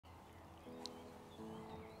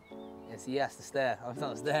Yes, he has to stare. I'm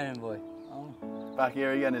not staring, boy. Oh. Back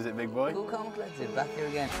here again, is it, big boy? Cool, calm, collected. Back here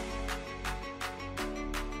again.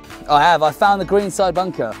 I have. I found the green side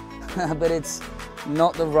bunker, but it's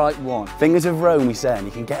not the right one. Fingers of Rome, we say, and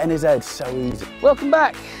you can get in his head so easy. Welcome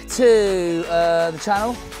back to the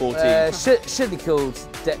channel. 14. Should be called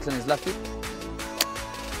Declan is Lucky.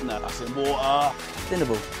 No, that's in water.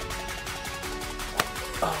 Thinnable.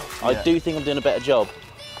 Oh, I do think I'm doing a better job.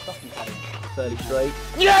 30 straight.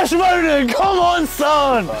 Yes, Ronan! Come on,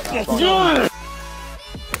 son! Yes!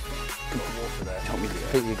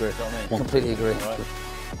 Completely agree. Completely agree. Right.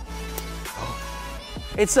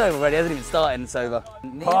 It's over already. It hasn't even started and it's over.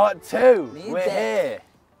 Part 2. We're here.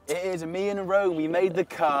 It is me and Rome. We made the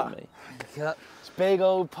cut. It's big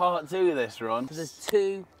old part 2 this, Ron. There's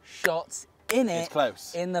 2 shots in it. It's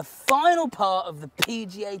close. In the final part of the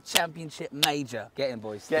PGA Championship Major. Get in,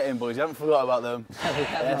 boys. Get in, boys. You haven't forgot about them.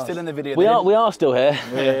 They're still in the video. We are still here.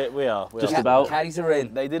 We are. Just about. Caddies are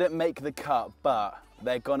in. They didn't make the cut, but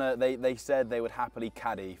they're gonna. They said they would happily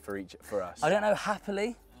caddy for us. I don't know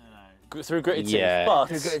happily. Through gritted teeth, Yeah. but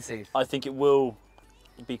Through gritted teeth. I think it will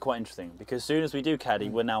be quite interesting because as soon as we do caddy,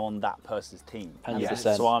 we're now on that person's team.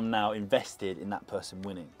 100%. So I'm now invested in that person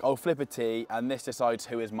winning. I'll flip a tee, and this decides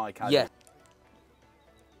who is my caddy. Yeah.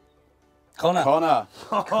 Connor. Connor.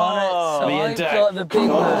 So Me and I've Deck. got the big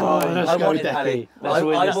man. Let's I go, wanted Decky. Paddy. Let's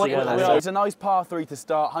win this together. So it's a nice par 3 to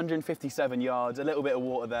start, 157 yards, a little bit of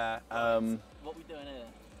water there. What are we doing here?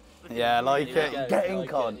 Yeah, like it. Get in,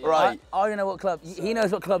 Con. Right. I don't know what club. He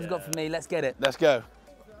knows what club's got for me. Let's get it. Let's go.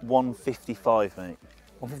 155, mate.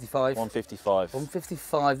 155. 155.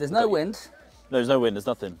 155. There's no wind. No, there's no wind, there's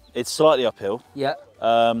nothing. It's slightly uphill. Yeah.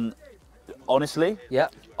 Honestly, Yeah.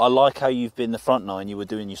 I like how you've been the front 9, you were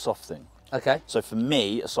doing your soft thing. Okay. So for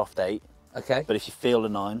me, a soft 8, Okay. but if you feel a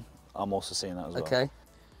 9, I'm also seeing that as well. Okay.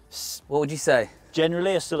 What would you say?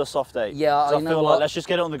 Generally, it's still a soft 8. Yeah, 'Cause I I know feel what? like, let's just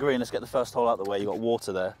get it on the green, let's get the first hole out the way, you've got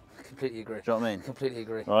water there. Completely agree. Do you know what I mean? Completely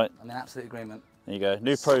agree. Right. I'm in absolute agreement. There you go,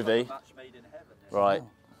 new Pro V. Right, Oh.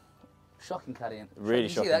 Shocking caddying. Really You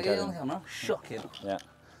see shocking that? Get it on caddying. camera. Shocking. yeah.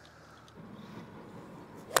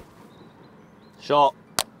 Shot,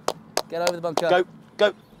 Get over the bunker. go,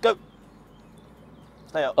 go, go.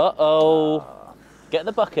 Stay up. Uh-oh. Get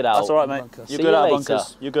the bucket out. That's all right, mate. Bunker. You're See good you out of later.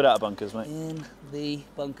 bunkers. You're good out of bunkers, mate. In the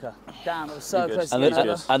bunker. Damn, it was so You're good. close to And getting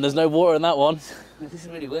there's, over. and there's no water in that one. This is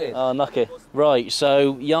really weird. Oh, nucky. Right,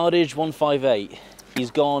 so yardage 158.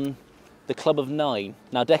 He's gone the club of 9.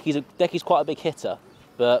 Now, Decky's quite a big hitter,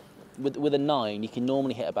 but with a 9, you can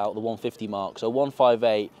normally hit about the 150 mark. So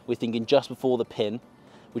 158, we're thinking just before the pin,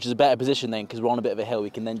 which is a better position then because we're on a bit of a hill. We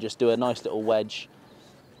can then just do a nice little wedge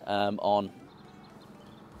on.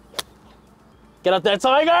 Get up there,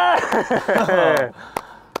 Tiger!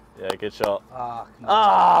 Yeah, good shot. Ah, come on.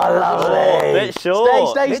 Ah, lovely. Bit short.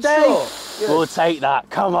 Stay. Bit short. Good. We'll take that.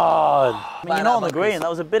 Come on. I mean, you're not on the green. That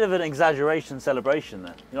was a bit of an exaggeration celebration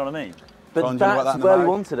there. You know what I mean? But Ron, do you want that that's in the where we bag?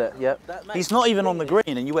 wanted it. Yep. He's not even on the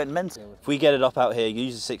green and you went mental. If we get it up out here, you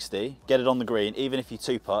use a 60, get it on the green, even if you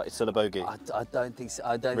 2-putt, it's still a bogey. I don't think so.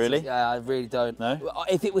 I don't Really? Think, I really don't. No?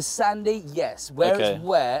 If it was sandy, yes. Where Okay. it's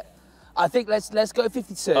wet, I think let's go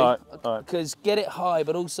 52. All right. Because get it high,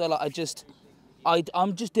 but also like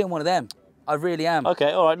I'm just doing one of them. I really am.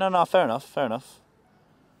 Okay, all right, no, fair enough.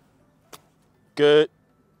 Good.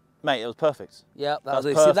 Mate, it was perfect. Yeah, that was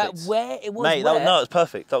That's it. See that perfect. where it was Mate, wet. no, it was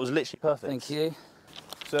perfect. That was literally perfect. Thank you.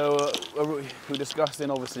 So we're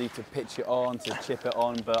discussing obviously to pitch it on, to chip it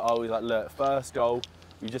on, but I was like, look, first goal,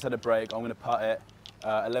 you just had a break. I'm going to putt it,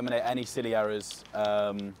 eliminate any silly errors.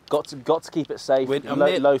 Got to keep it safe. I'm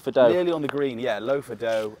Low for dough. Nearly on the green, yeah, low for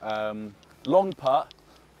dough. Long putt.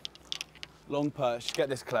 Just get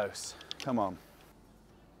this close. Come on.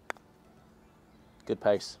 Good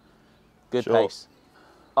pace. Good Sure. pace.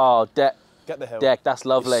 Oh, Deck, Get the hill. that's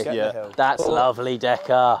lovely. Get Yeah. the hill. That's lovely,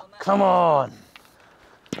 Decker. Come on.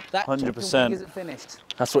 That 100%. isn't finished.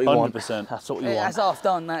 That's what you want. 100%. That's what you That's want. half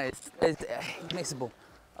done. That is it's mixable.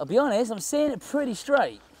 I'll be honest. I'm seeing it pretty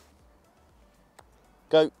straight.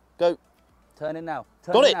 Go. Turn in now.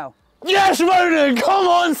 Turn Got in it. now. Yes, Ronan, come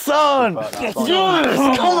on, son. Yes, Come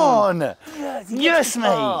on. Yes,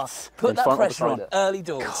 Ah, mate. put In that front or pressure on beside it? early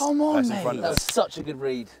doors. Come on, That's in front mate. of That was such a good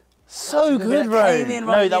read. So good, That came Ron. in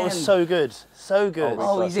right No, at that the was end. so good. So good.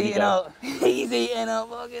 Oh, he's There you eating go. up. He's eating up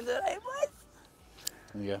fucking today, boys.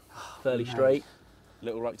 There you go. Fairly straight.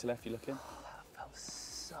 Little right to left, you looking? That was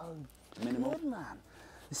so Minimal. good, man.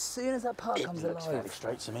 As soon as that putt comes Looks fairly alive.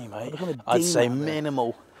 straight to me, mate. Look at the I'd ding say out there.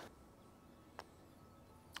 minimal.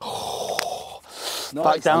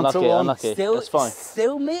 Nice. down to Unlucky, one. unlucky. Still, That's fine.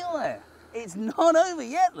 Still meal there. It's not over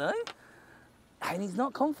yet, though. And he's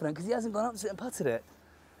not confident because he hasn't gone up to it and putted it.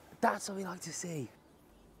 That's what we like to see.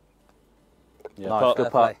 Yeah, Nice.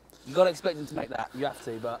 good putt. You've got to expect him to make that. You have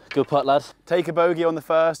to, but... Good putt, lad. Take a bogey on the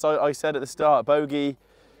first. I said at the start, bogey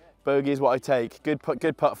is what I take. Good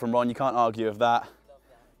putt from Ron. You can't argue with that.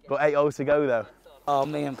 Got 8 holes to go though. Oh,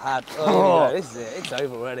 me and Pad. Oh, here we go. This is it. It's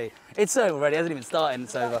over already. It's over already. It hasn't even started and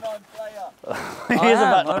it's over. He is a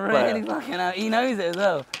back I'm really fucking out. He knows it as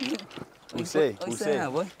well. We'll see. What We'll you saying see.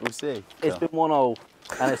 now, boy? We'll see. It's been 1 hole,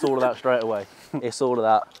 and it's all of that straight away. It's all of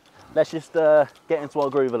that. Let's just get into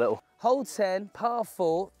our groove a little. Hole 10, par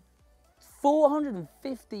 4,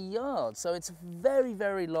 450 yards. So it's very,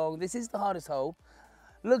 very long. This is the hardest hole.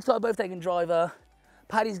 Looks like both taking driver.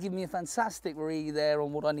 Paddy's giving me a fantastic read there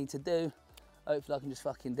on what I need to do. Hopefully I can just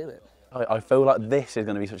fucking do it. I feel like this is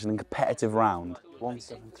going to be such an competitive round.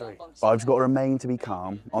 173. But I've just got to remain to be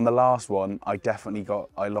calm. On the last one, I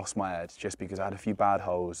lost my head just because I had a few bad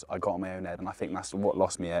holes. I got on my own head, and I think that's what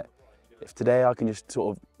lost me it. If today I can just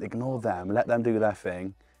sort of ignore them, let them do their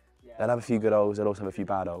thing, they'll have a few good holes, they'll also have a few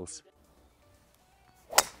bad holes.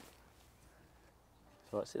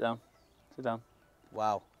 All right, sit down. Sit down.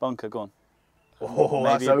 Wow. Bunker, go on. Oh,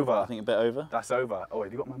 Maybe that's over. I think a bit over. That's over. Oh,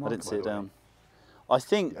 have you got my marker? I didn't sit by the way? down. I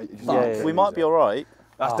think Yeah, we might be all right.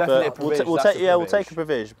 That's definitely a But provision. we'll take a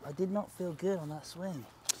provision. I did not feel good on that swing.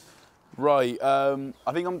 Right, I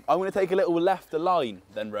think I'm going to take a little left of line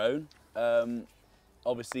then, Roan.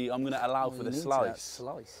 Obviously, I'm going to allow for the slice.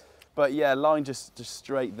 But yeah, line just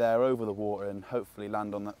straight there over the water and hopefully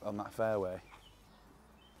land on that fairway.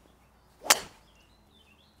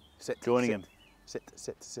 Sit. Joining sit,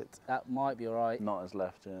 him. Sit. That might be all right. Not as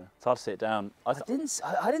left, yeah. It's hard to sit down. I didn't see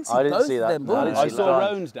I didn't both see of that. them No, balls. I it's saw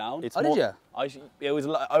done. Roan's down. It's Oh, did you? It was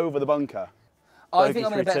over the bunker. I think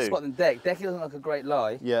I'm in a Bogey better 3-2. spot than Deck. Decky doesn't look a great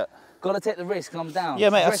lie. Yeah. Got to take the risk, I'm down. Yeah,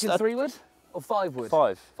 mate, Do you reckon 3 wood or 5 wood?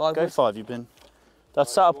 5. Five Go wood? 5. You've been.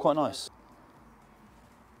 That's set up quite nice.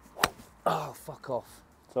 Oh, fuck off.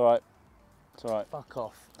 It's all right. It's all right. Fuck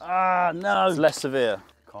off. Ah, no. It's less severe.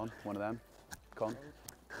 Con, one of them. Con.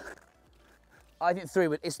 I think 3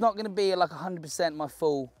 wood. It's not going to be like 100% my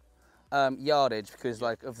full yardage because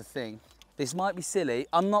like of the thing. This might be silly.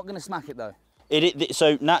 I'm not going to smack it though.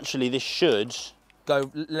 So naturally, this should Go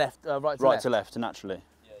left, right to right left. to left naturally.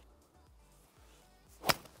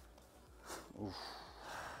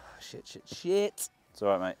 Shit. It's all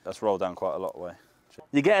right, mate. That's rolled down quite a lot way.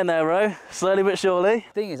 You're getting there, Ro. Slowly but surely.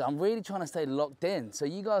 Thing is, I'm really trying to stay locked in. So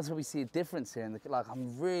you guys probably see a difference here. Like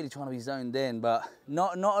I'm really trying to be zoned in, but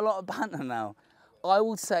not a lot of banter now. I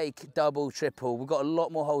will take double, triple. We've got a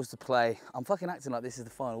lot more holes to play. I'm fucking acting like this is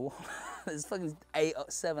the final one. There's fucking 8 or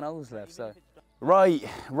 7 holes left, so. Right,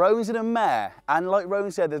 Roan's in a mare, and like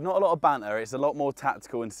Roan said, there's not a lot of banter. It's a lot more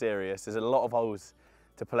tactical and serious. There's a lot of holes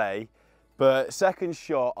to play. But second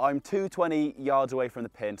shot, I'm 220 yards away from the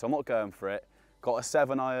pin, so I'm not going for it. Got a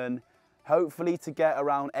 7-iron, hopefully to get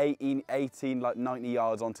around 18, like 90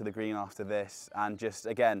 yards onto the green after this, and just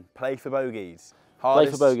again play for bogeys.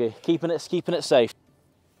 Play for bogey. Keeping it safe.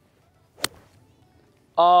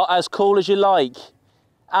 Oh, as cool as you like.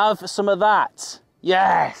 Have some of that.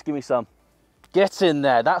 Yes, give me some. Get in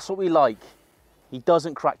there. That's what we like. He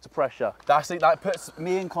doesn't crack to pressure. That puts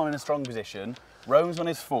me and Con in a strong position. Roan's on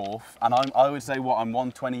his 4th, and I would say what, I'm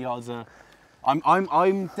 120 yards.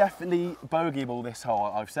 I'm definitely bogeyable this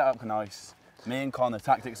hole. I've set up nice. Me and Con, the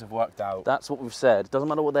tactics have worked out. That's what we've said. Doesn't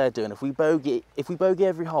matter what they're doing. If we bogey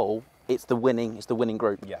every hole, it's the winning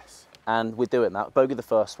group. Yes. And we're doing that. Bogey the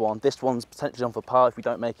first one. This one's potentially on for par. If we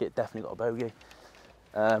don't make it, definitely got a bogey.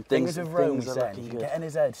 Things of Roan, are looking good. getting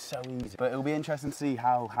his head so easy. But it'll be interesting to see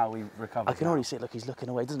how he recovers. I can already see it. Look, he's looking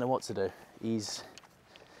away. Doesn't know what to do. He's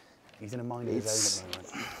in a mind of his own at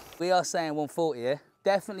the moment. We are saying 140 here.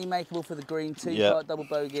 Definitely makeable for the green, 2-putt, double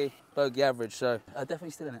bogey average. So definitely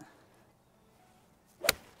still in it.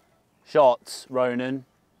 Shots, Ronan.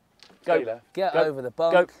 Go. Get Go. over the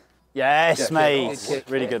bunk. Go. Yes, Yeah, mate. good kick.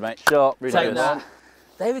 Really good, mate. shot. Really Take good. that.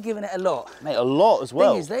 They were giving it a lot. Mate, a lot as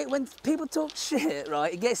well. Thing is, when people talk shit,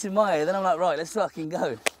 right, it gets in my head, then I'm like, right, let's fucking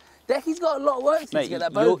go. Decky's got a lot of work to do Mate, to get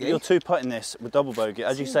that bogey. you're 2-putting this with double bogey.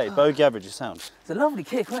 As you say, bogey average is sound. It's a lovely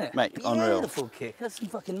kick, wasn't it? Mate, unreal. Beautiful kick. That's some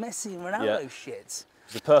fucking Messi and Ronaldo Yeah. shit.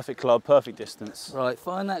 It's a perfect club, perfect distance. Right,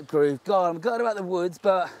 find that groove. God, I'm gutted about the woods,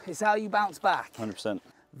 but it's how you bounce back. 100%.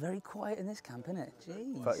 Very quiet in this camp, isn't it?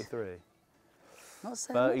 Jeez. 33. Not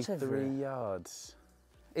so much over 33 here. yards.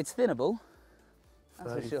 It's thinnable.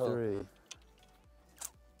 That's for sure. 33.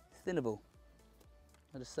 It's thinnable.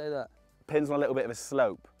 I'll just say that. Pin's on a little bit of a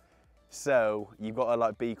slope, so you've got to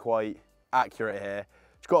like be quite accurate here.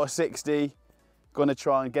 You've got a 60. Gonna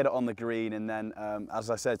try and get it on the green, and then, as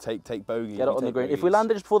I said, take bogey. Get it on the green. If we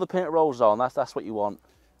landed just before the pin rolls on, that's what you want.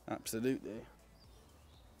 Absolutely.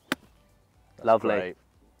 Lovely. Great.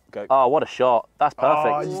 Go. Oh, what a shot. That's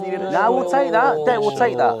perfect. I just needed a Now we'll take that. Deck, we'll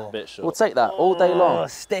take that. Bit short. We'll take that all day long. Oh,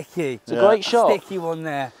 sticky. It's a great shot. Sticky one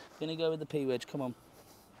there. Gonna go with the P wedge. Come on.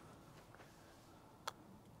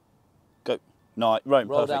 Go. No, Rome,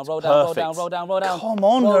 Roll perfect. down, roll down, roll Perfect. down, roll down, roll down. Come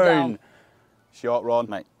on, Roll Rone. down. Shot, Ron.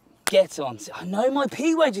 Mate, Get on. I know my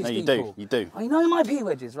P wedges, no, you people. do. You do. I know my P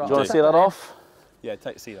wedges, right? Do you want to see that off? Yeah,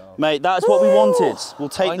 take the seat off. Mate, that's what we wanted. We'll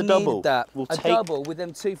take I the double. needed that. We'll a take. double with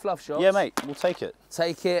them 2 fluff shots. Yeah, mate, we'll take it.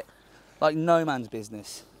 Take it like no man's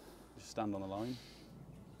business. Just stand on the line.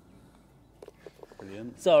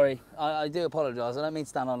 Brilliant. Sorry, I do apologise. I don't mean to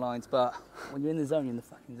stand on lines, but when you're in the zone, you're in the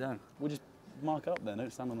fucking zone. We'll just mark up then,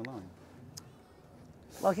 don't stand on the line.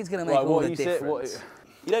 Like it's going to make all the difference.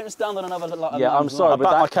 You don't stand on another line. Yeah, I'm sorry,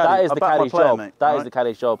 back my but caddy. that is I the back my caddy's player, job. mate. That is Alright. the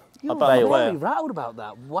caddy's job. You're Fail. very rattled about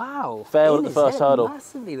that. Wow. Failed In at the his first head hurdle.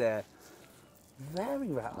 Massively there. Very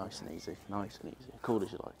rattled. Nice and easy. Nice and easy. Cool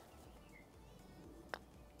as you like.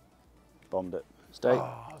 Bombed it. Stay. Oh,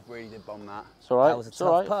 I really did bomb that. It's all right. That was a it's tough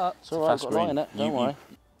all right. putt. It's all right. Fast Got a line in green. it. Don't worry.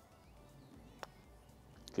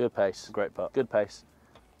 Good pace. Great putt. Good pace.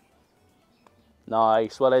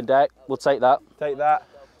 Nice. Well in, Deck. We'll take that. Take that.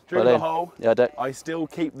 Drill Well the in. hole. Yeah, Deck. I still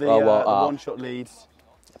keep the, Oh, well, the one-shot leads.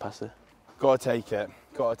 Pass it. Gotta take it.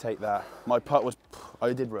 Gotta take that. My putt was...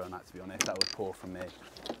 I did ruin that, to be honest. That was poor from me.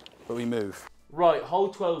 But we move. Right, hole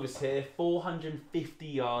 12 is here,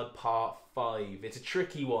 450-yard par 5. It's a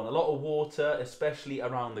tricky one, a lot of water, especially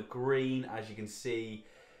around the green, as you can see.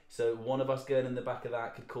 So one of us going in the back of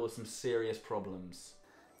that could cause some serious problems.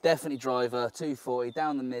 Definitely driver, 240,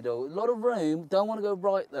 down the middle. A lot of room, don't want to go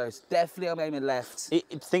right though. So definitely I'm aiming left. The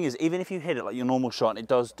thing is, even if you hit it like your normal shot and it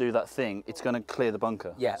does do that thing, it's going to clear the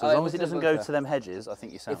bunker. Yeah, So as long it as it will doesn't clear the go bunker. to them hedges, I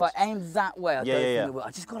think you're sound. If I aim that way, I don't think yeah. it will. I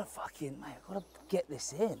just got to fucking, mate, I've got to get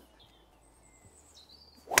this in.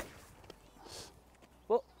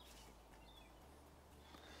 What?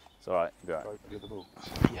 It's all right. You're all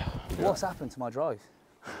right. What's happened to my drive?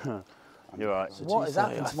 You're all right. What has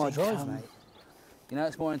happened to my drive, mate? You know,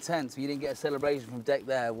 it's more intense. You didn't get a celebration from Deck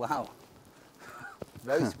there. Wow.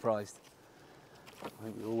 Very surprised. I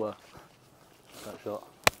think we all were. That shot.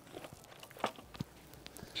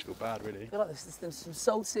 Just feel bad, really. I feel like there's some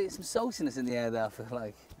saltiness in the air there, I feel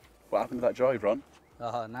like. What happened to that drive, Ron?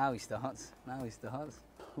 Oh, now he starts. Now he starts.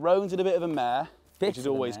 Rowan's in a bit of a mare, Bit which is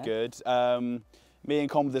of a always mare. good. Me and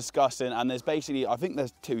Com were discussing, and there's basically, I think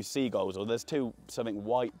there's 2 seagulls, or there's something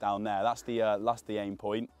white down there. That's the aim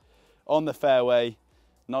point. On the fairway,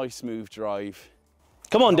 nice smooth drive.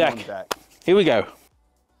 Come on, Deck. Here we go.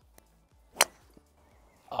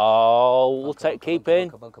 Oh, we'll take keep in.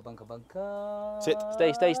 Bunker. Sit.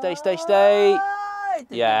 Stay.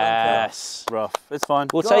 Yes. Rough. It's fine.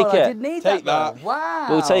 We'll God, take I it. did need Take that. that. Though. Wow.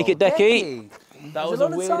 We'll take it, Decky. That There's was a the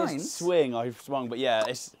lot of weirdest signs. swing I've swung, but yeah,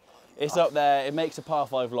 it's up there. It makes a par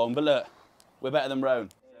 5 long, but look, we're better than Rowan.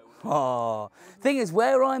 Oh, thing is,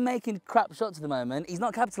 where I'm making crap shots at the moment, he's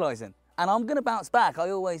not capitalising. And I'm going to bounce back,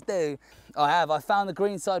 I always do. I found the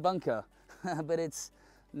green side bunker, but it's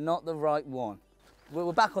not the right one.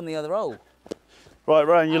 We're back on the other hole. Right,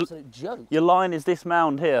 Rowan, Absolute joke. your line is this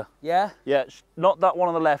mound here. Yeah? Yeah, not that one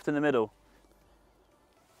on the left in the middle.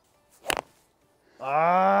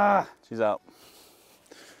 Ah! She's out.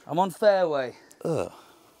 I'm on fairway. Ugh.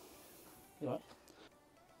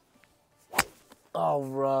 Oh,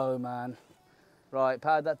 row, man. Right,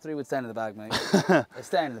 pad that 3 would stay in the bag, mate. It's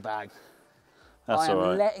staying in the bag. That's I am all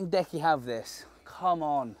right. letting Decky have this. Come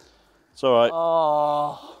on. It's all right.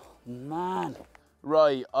 Oh, man.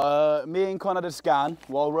 Right, me and Con had a scan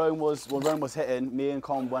while Rowan was hitting. Me and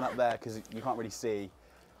Con went up there because you can't really see.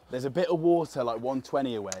 There's a bit of water, like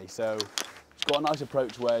 120 away, so it's got a nice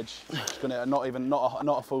approach wedge. It's gonna not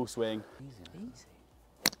a full swing. Easy.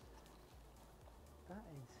 That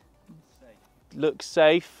is... Looks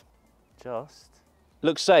safe. Just...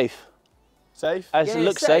 Looks safe. Safe? As Yeah, it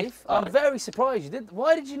looks safe. safe. I'm very surprised you did.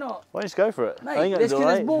 Why did you not? Why don't you just go for it? Mate, I think there's it's all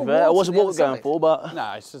right. more I water wasn't the what other we're going side. for, but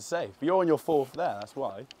Nah, it's just safe. You're on your 4th there, that's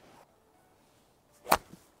why.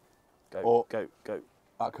 Go, Or- go.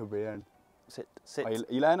 That could be in. Sit. Are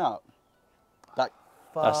you laying up? That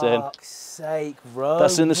That's in. Fuck's sake, bro.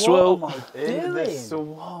 That's in the swill. What am I in the doing?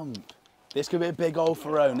 swamp. This could be a big hole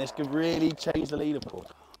for Rowan. This could really change the leaderboard.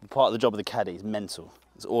 Part of the job of the caddy is mental.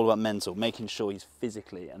 It's all about mental, making sure he's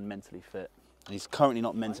physically and mentally fit. And he's currently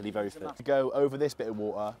not mentally very fit. To go over this bit of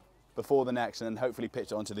water before the next, and then hopefully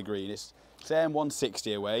pitch it onto the green. It's saying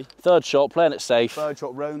 160 away. third shot, playing it safe. Third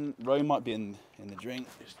shot, Rowan might be in the drink.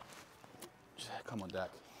 Just come on, Deck.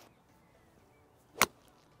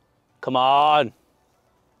 Come on.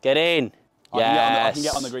 Get in. I Yes. can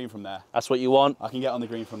get on the green from there. That's what you want. I can get on the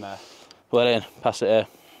green from there. Well in. Pass it here.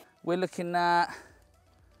 we're looking at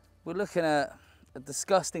a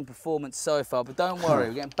disgusting performance so far, but don't worry,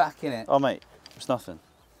 we're getting back in it. Oh mate, it's nothing.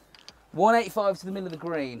 185 to the middle of the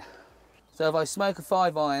green. So if I smoke a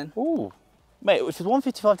 5-iron. Ooh. Mate, if it's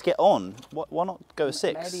 155 to get on, why not go a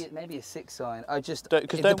 6? Maybe a 6-iron. I just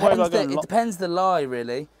Because don't worry about going. It depends the lie,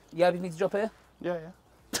 really. You happy for me to drop here? Yeah.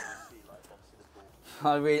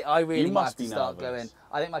 I really You might have must to be start nervous. going.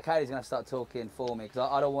 I think my caddy's gonna have to start talking for me because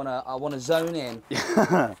I don't wanna. I wanna zone in,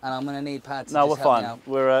 and I'm gonna need Pad to No, we're just help me fine. out.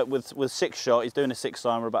 We're with 6 shot. He's doing a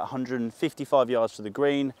 6-iron. We're about 155 yards to the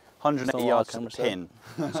green, 180 yards to the pin.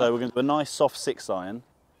 So we're going to do a nice soft 6-iron.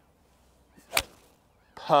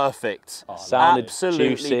 Perfect. Sounded Absolutely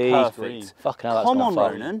juicy. perfect. Fucking hell, that's Come gone on,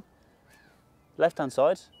 far. Ronan. Left hand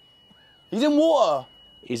side. He's in water.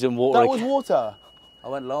 He's in water. That was water. I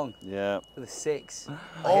went long Yeah. for the 6.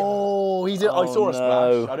 Oh, he's in, I saw a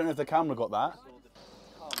no. splash. I don't know if the camera got that.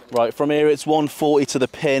 Right, from here it's 140 to the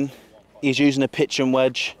pin. He's using a pitch and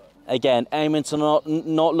wedge. Again, aiming to not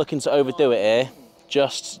looking to overdo it here.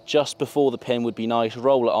 Just before the pin would be nice.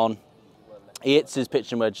 Roll it on. He hits his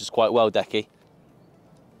pitch and wedges quite well, Decky.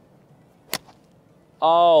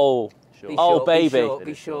 Oh, Be oh short, baby. Be short,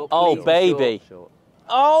 be short, Oh please be baby. short.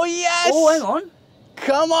 Oh yes. Oh, hang on.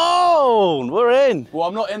 Come on, we're in. Well,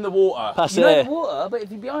 I'm not in the water. Pass You're it in the here. water, but if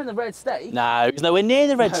you're behind the red stake. No, he's nowhere near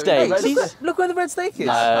the red Hey, stakes. look where the red stake is.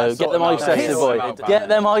 No, That's get not them ice about tested, that. boy. It's not about Get that.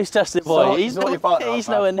 them ice tested, boy. Not- He's not your fault, he's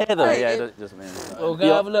man. nowhere near them. Hey, Yeah, it- it doesn't mean anything. We'll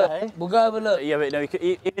go have a look. Okay. We'll go have a look. Yeah, but no,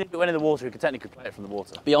 even if it went in the water, we could technically play it from the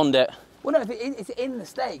water. Beyond it. Well, no, if it's in the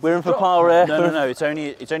stakes. We're in it's for dropped. power here. No, it's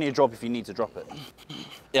only a drop if you need to drop it.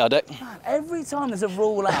 Yeah, Dick. Every time there's a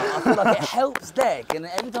rule out, I feel like it helps Deck, and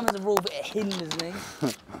every time there's a rule, it hinders me.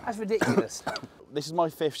 That's ridiculous. This is my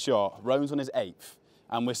 5th shot. Rowan's on his 8th,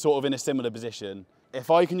 and we're sort of in a similar position. If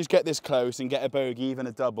I can just get this close and get a bogey, even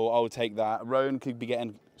a double, I'll take that. Rowan could be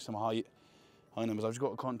getting some high numbers. I've just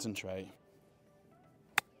got to concentrate.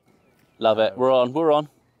 Love it. We're on. We're on.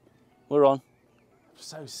 We're on.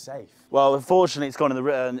 So safe. Well, unfortunately, it's gone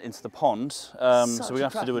into the pond, so Such we a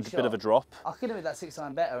have to do a cracking bit of a shot. drop. I could have made that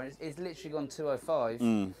 6-iron better, and it's literally gone 205.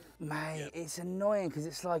 Mate, it's annoying because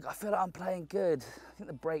it's like I feel like I'm playing good. I think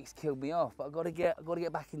the brakes killed me off, but I've got to get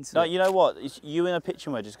back into No, it. you know what? It's you in a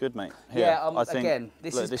pitching wedge is good, mate. Here, Yeah, I think, again,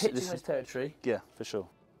 this look, is pitching wedge territory. Yeah, for sure.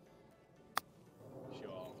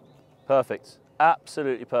 Perfect.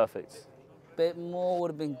 Absolutely perfect. Bit more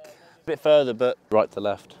would have been. Bit further, but Right to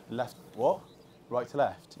left. Left, what? Right to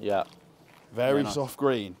left. Yeah. Very nice. soft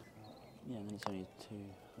green. yeah, then it's only 2.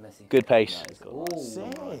 Good pace. Ooh,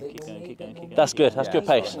 Keep going, keep going, keep going. That's good. That's good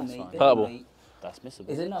pace. Purple. That's missable.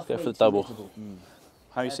 Is enough Go for for me the to double. miserable?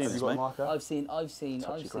 How are you seeing Have you this, got a mate? marker? I've seen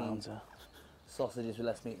Ground. sausages with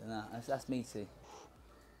less meat than that. That's meaty.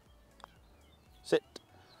 Sit.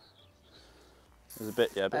 There's a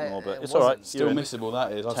bit, yeah, a bit more, but it it's all right. Still You're in. missable,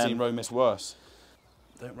 that is. I've 10. seen Rowan miss worse.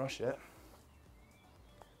 Don't rush it.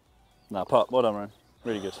 No, putt. Well done, Ryan.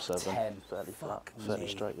 Really good to serve them. 10. Fairly flat. Fuck Fairly me.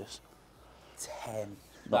 straight this. 10.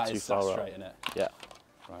 Not That too is far that's out. straight, innit? Yeah.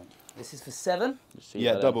 Right. This is for 7. Just see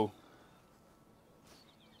Yeah, that in. double.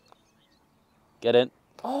 Get in.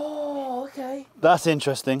 Oh, okay. That's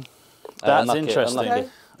interesting. That's Unlucky, interesting. unlucky.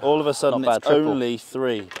 All of a sudden, Not bad, it's triple. only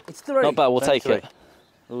 3. It's 3. Not bad. We'll Only take 3. it.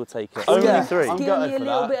 We'll take it. Only Yeah, 3. I'm Give gutted me a for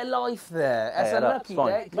little that. bit of life there. That's Yeah, unlucky, fine.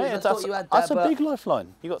 Deck. Mate, I thought you had that, that's a but big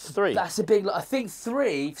lifeline. You got 3. that's a big. I think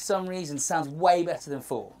 3 for some reason sounds way better than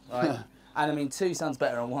 4. Right? And I mean 2 sounds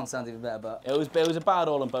better and 1 sounds even better. But It was a bad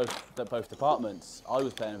all on both departments. I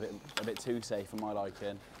was playing a bit too safe for my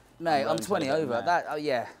liking. mate, I'm Rowan's 20 had a bit over. mad. That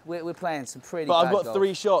yeah, we're playing some pretty. But I've bad got golf.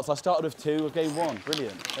 3 shots. I started with 2 of game 1.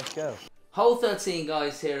 Brilliant. Let's go. Hole 13,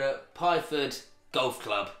 guys, here at Pyrford Golf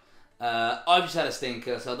Club. I've just had a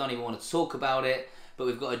stinker, so I don't even want to talk about it. But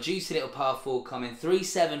we've got a juicy little par 4 coming,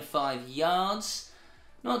 375 yards.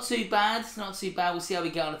 Not too bad, not too bad. We'll see how we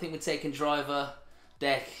get on. I think we're taking driver.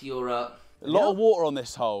 Deck, you're up. A lot of water on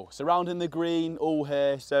this hole, surrounding the green, all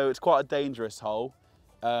here, so it's quite a dangerous hole.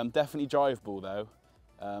 Definitely drivable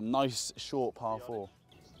though. Nice short par 4.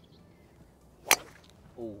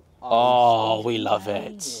 Oh, we love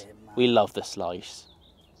it. We love the slice.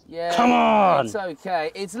 Yeah, Come on! It's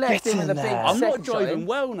okay. It's left Get in with in a big there. I'm not second shot driving in.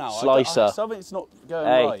 well now. Slicer. Something's not going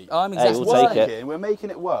Hey. right. I'm Hey, exactly we'll the take same. it. Working, we're making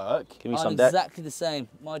it work. Give me I'm some deck. exactly the same.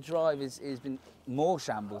 My drive has been more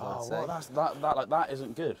shambles, I'd Oh, say. well, that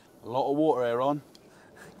isn't good. A lot of water here on.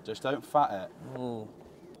 Just don't fat it. Ooh.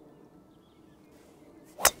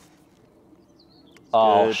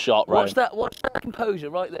 Oh, Good. shot, right. Watch that composure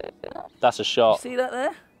right there. That's a shot. See that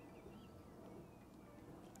there?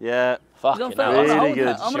 Yeah. Fucking He's on hell. I'm gonna Really hold good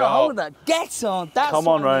that. I'm gonna shot. hold that. Get on. That's Come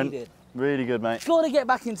what on, I Ryan. needed. Really good, mate. Got to get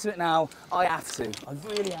back into it now. I have to. I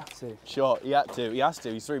really have to. Shot, he had to. He has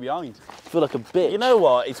to. He's 3 behind. I feel like a bitch. You know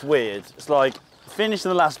what? It's weird. It's like, finishing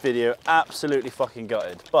the last video, absolutely fucking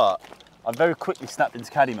gutted. But I very quickly snapped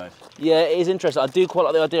into caddy mode. Yeah, it is interesting. I do quite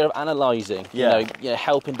like the idea of analysing, Yeah. you know,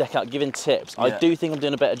 helping deck out, giving tips. I Yeah. do think I'm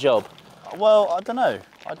doing a better job. Well, I don't know.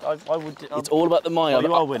 I would. It's all about the mind. Well,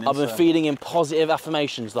 you are winning, I've been so. feeding him positive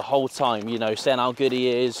affirmations the whole time, you know, saying how good he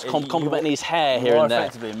is, complimenting his hair You here are and there,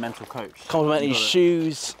 effectively a mental coach. complimenting You his got it.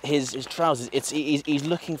 shoes, his trousers. He's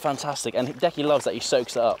looking fantastic, and Decky loves that. He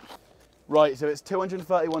soaks it up. Right, so it's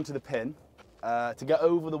 231 to the pin. To get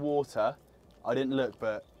over the water, I didn't look,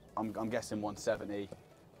 but I'm guessing 170,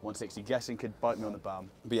 160. Guessing could bite me on the bum.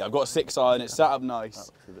 But yeah, I've got a 6 iron. It's sat up nice.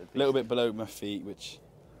 A little bit below my feet, which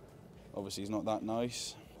obviously is not that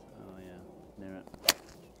nice. Oh yeah, near it.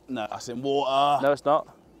 No, that's in water. No, it's not.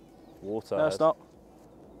 Water. No, it's not.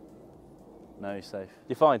 No, you're safe.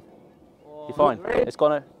 You're fine. You're fine. It's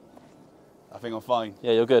gone out. I think I'm fine.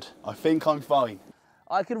 Yeah, you're good. I think I'm fine.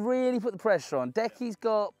 I could really put the pressure on. Decky's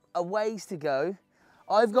got a ways to go.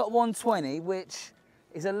 I've got 120, which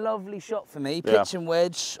is a lovely shot for me. Yeah. Pitch and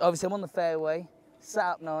wedge. Obviously, I'm on the fairway. Sat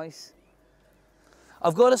up nice.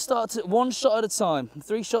 I've got to start to 1 shot at a time.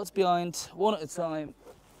 3 shots behind, 1 at a time.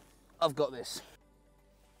 I've got this.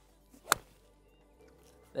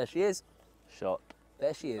 There she is. Shot.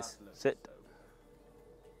 There she is. Sit.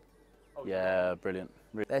 Yeah, brilliant.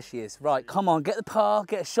 There she is. Right, come on, get the par,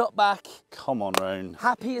 get a shot back. Come on, Roan.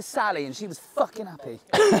 Happy as Sally, and she was fucking happy.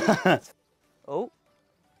 Oh.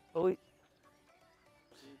 Oh.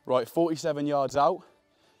 Right, 47 yards out.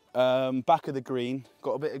 Back of the green.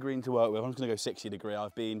 Got a bit of green to work with. I'm just going to go 60 degree.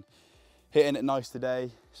 I've been hitting it nice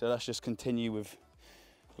today, so let's just continue with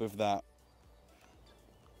that.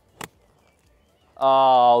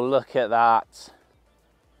 Oh, look at that.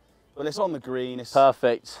 Well, it's on the green. It's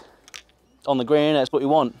Perfect. On the green, that's what you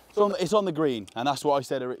want. it's on the green, and that's what I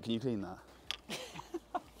said. Can you clean that?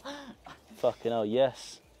 Fucking hell,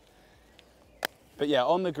 yes. But yeah,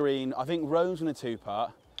 on the green, I think Roan's going to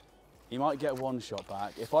 2-putt. He might get 1 shot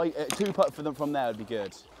back. If I 2-putt for them from there would be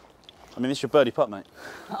good. I mean, this is your birdie putt, mate.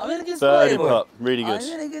 I'm in a good spot. Birdie here, boy. putt, really good.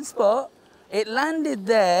 I'm in a good spot. It landed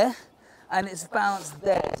there, and it's bounced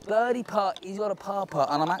there. It's birdie putt, he's got a par putt,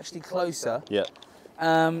 and I'm actually closer. Yeah.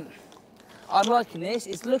 I'm liking this.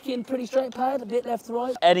 It's looking pretty straight pad, a bit left to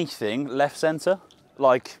right. Anything left centre,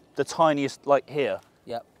 like the tiniest, like here.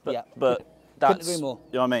 Yep, But, yep. but that's. Couldn't agree more.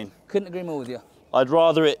 You know what I mean? Couldn't agree more with you. I'd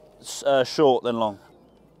rather it short than long.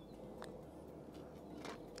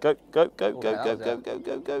 Go, go, go, Oh, go, that go, was go, out. go,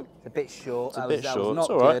 go, go. It's a bit short. a bit that short, was not it's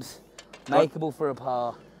all right. good. Makeable for a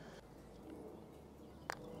par.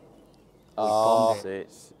 Oh, bombed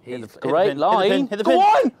it's He's Great line. Hit the Go pin.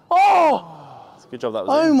 on! Oh! It's a good job that was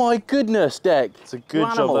Oh in. my goodness, Deck. It's a good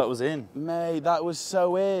job animal. that was in. Mate, that was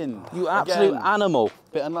so in. You absolute Again, animal.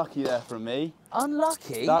 bit unlucky there from me.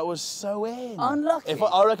 Unlucky. That was so in. Unlucky.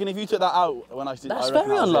 I reckon if you took that out when I did, That's I reckon very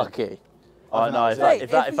that was in. unlucky. Oh no, if Mate, that,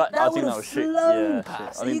 if I that think that would've was shit. flown Yeah,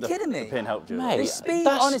 past. shit. Are you kidding me? The pin helped you. Mate, The speed,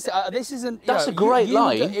 that's- honestly, this isn't. that's you a know, great you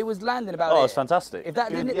line. It was landing about Oh, it. it's fantastic. If that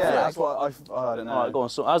didn't hit the Yeah, flag, that's what I don't know. All right, go on.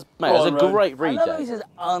 So, mate, Go that's on, a Ron. great I read, love how he Deck. says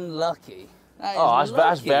unlucky. That is Oh, that's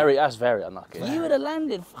lucky. very unlucky. You would have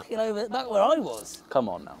landed fucking over back where I was. Come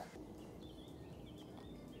on now.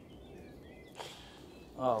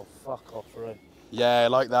 Oh, fuck off, bro. Yeah,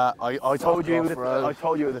 like that. I told you. off, bro. I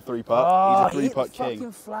told you with a 3-putt. Oh, He's a 3-putt hit the king.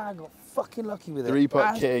 fucking flag. Got fucking lucky with it. 3-putt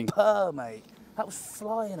That's king. Per, mate. That was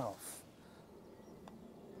flying off.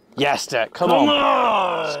 Yes, Deck. Come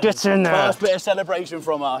on. Get in there. First bit of celebration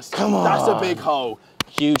from us. Come on. That's a big hole.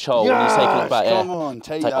 Huge hole when he's taking it back. Come Yeah. on,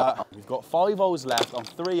 take Take that. We've got 5 holes left. I'm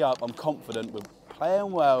 3 up. I'm confident. We're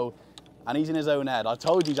playing well, and he's in his own head. I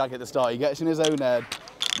told you, Jack, at the start. He gets in his own head.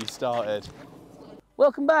 He started.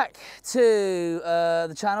 Welcome back to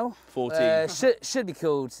the channel. 14. Should be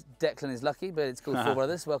called Declan is Lucky, but it's called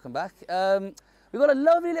F0reBr0thers. Welcome back. We've got a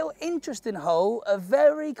lovely little interesting hole, a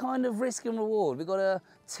very kind of risk and reward. We've got a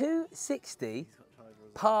 260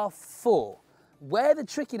 par 4. Where the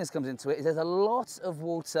trickiness comes into it is there's a lot of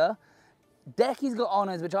water. Decky's got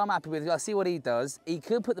honours, which I'm happy with. I see what he does. He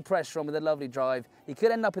could put the pressure on with a lovely drive. He could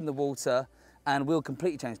end up in the water, and we'll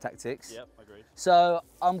completely change tactics. Yep, agreed. So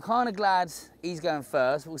I'm kind of glad he's going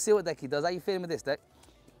first. We'll see what Decky does. How you feeling with this, Deck?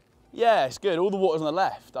 Yeah, it's good. All the water's on the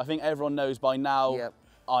left. I think everyone knows by now Yep.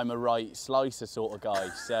 I'm a right slicer sort of guy.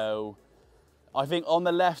 So I think on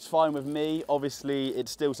the left, fine with me. Obviously, it's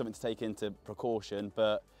still something to take into precaution,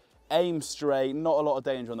 but aim straight, not a lot of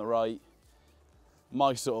danger on the right.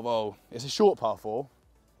 My sort of, oh, it's a short par 4.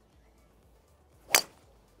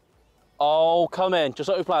 Oh, come in. Just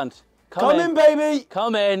like we planned. Come in, baby!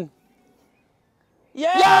 Come in.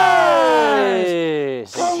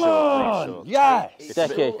 Yes! Come on! Yes! It's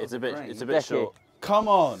a bit short. Come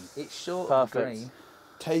on! It's short. Perfect. Of the green.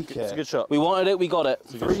 Take it. It's a good shot. We wanted it, we got it.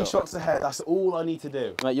 3 shots ahead, that's all I need to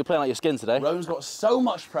do. Mate, you're playing out your skin today. Rowan's got so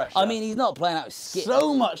much pressure. I mean, he's not playing out his skin.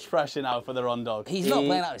 so much pressure now for the Ron Dog. He's not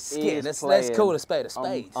playing out his skin. is Let's call playing a spade a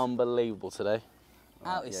spade. Unbelievable today.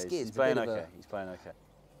 Out his skin. He's playing okay. He's playing okay.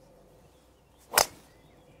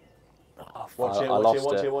 Watch I it, lost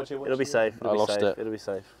watch it. it, watch it, watch it. It'll be safe. I lost it. It'll be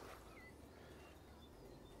safe.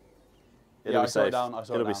 Yeah, I saw it down. I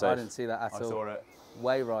saw it It'll be down. I safe. didn't see that at I all. saw it.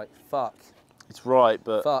 Way right. Fuck. It's right,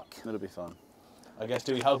 but Fuck. it'll be fine. I guess,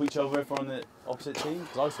 do we help each other if we're on the opposite team?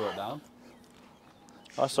 Because I saw it down.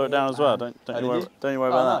 I saw it down as well. Don't Oh, you did worry. you? Don't you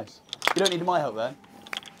worry Oh, about that. nice. You don't need my help then.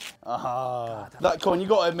 Come on, you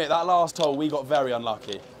got to admit, that last hole we got very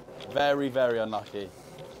unlucky. Very, very unlucky.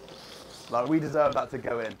 Like, we deserved that to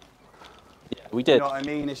go in. Yeah, we did. You know what I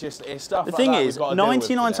mean? It's just, it's stuff The like thing that is, we've got to deal with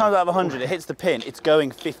 99 today. times out of 100, it hits the pin. It's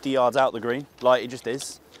going 50 yards out the green, like it just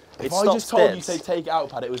is. If I just told you to take it out,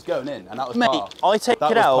 Pad, it was going in, and that was Mate, par. I take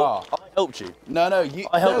That it was out. par. I helped you. No, you.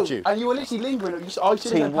 I helped no, you. And you were literally lingering. I should have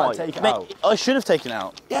Team said, Pad, white. take it Mate, out. I should have taken it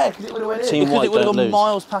out. Yeah, because it would have went in. Team Because white, it would have don't gone lose.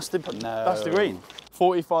 miles past the green.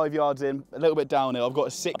 45 yards in, a little bit downhill. I've got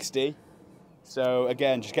a 60. So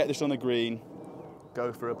again, just get this on the green,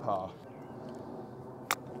 go for a par.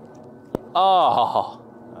 Oh,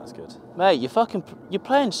 That's good. mate, you're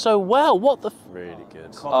playing so well. What the? Really good.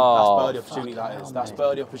 That's Oh, birdie opportunity, that is. That's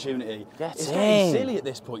birdie opportunity. Get it's in. getting silly at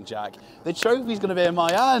this point, Jack. The trophy's going to be in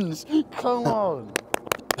my hands. Come on.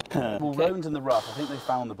 Well, Rowan's in the rough. I think they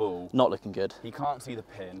found the ball. Not looking good. He can't see the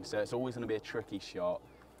pin, so it's always going to be a tricky shot.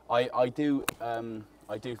 I do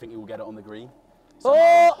think he will get it on the green.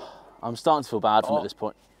 Oh! I'm starting to feel bad from Oh. at this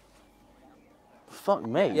point. Fuck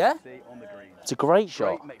me. Yeah? On the green. It's a great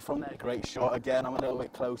shot. Great, mate, from there, great shot. Again, I'm a little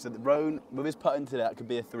bit closer. Rowan, with his putting today, that could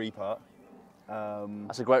be a 3-putt.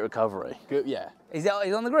 That's a great recovery. Good, yeah. He's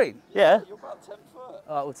on the green? Yeah. All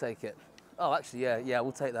right, we'll take it. Oh, actually, yeah,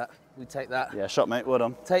 we'll take that. We take that. Yeah, shot, mate. Well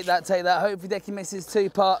done. Take that. Hopefully Decky misses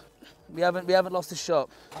 2-putt. We haven't lost a shot.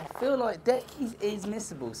 I feel like Decky is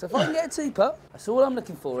missable. So if I can get a 2-putt, that's all I'm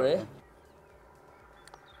looking for here.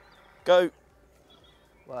 Go.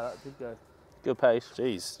 Wow, that did go. Good pace.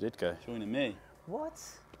 Jeez, did go. Joining me. What?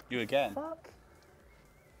 You again. Fuck.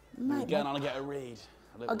 You Mate, again, I'll get a read.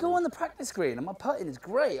 I go on the practice green and my putting is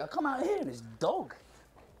great. I come out here and it's dog.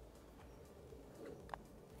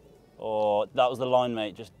 Oh, that was the line,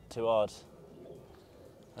 mate. Just too hard.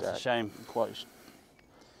 That's Yeah. a shame. Quite.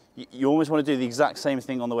 You almost want to do the exact same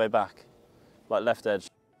thing on the way back, like left edge.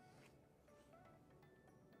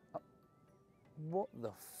 What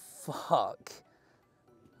the fuck?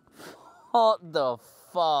 What the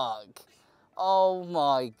fuck? Oh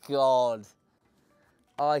my God.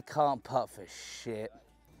 I can't putt for shit.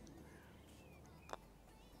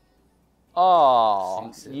 Oh,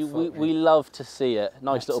 Sinks it, we love to see it.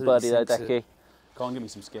 Nice little birdie Absolutely there, sinks Decky. it. Go on, give me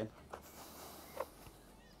some skin.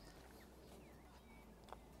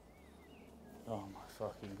 Oh my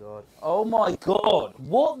fucking God. Oh my God.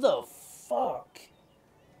 What the fuck?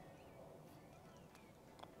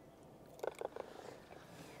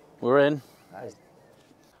 We're in. That is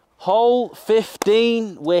Hole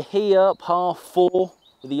 15, we're here, par 4,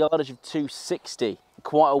 with a yardage of 260.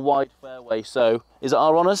 Quite a wide fairway, so is it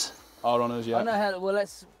our honours? Our honours, yeah. I know how, well,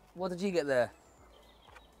 what did you get there?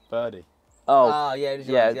 Birdie. Oh, Ah, yeah, it is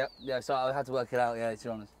yours, yeah. So I had to work it out, yeah, it's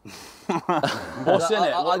your honours. What's in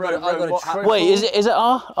it? I got a triple. wait, is it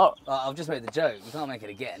our? Oh, I've just made the joke, you can't make it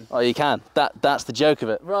again. oh, you can. That's the joke of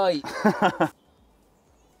it. Right.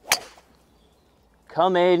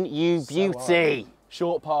 Come in, you beauty.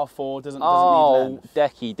 Short par 4, doesn't need Oh, length.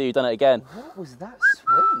 Decky, dude, done it again. What was that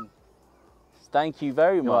swing? Thank you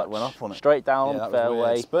very much. went up on it. Straight down Yeah, that was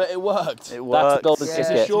fairway. weird. But it worked. It That's worked. the golden Yeah. It's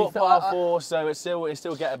a ticket. short To be fair, par 4, so it's still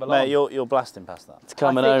gettable. Mate, you're blasting past that. It's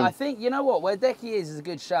coming I home. think, you know what, where Decky is a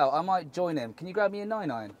good shout. I might join him. Can you grab me a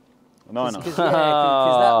 9-iron? No. Because that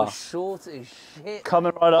was short as shit.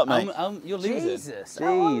 Coming right up, mate. You're losing. Jesus. how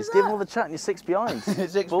long was Jeez, give that? him all the chat and you're 6 behind.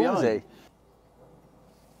 6 Ballsy. behind.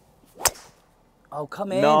 Oh,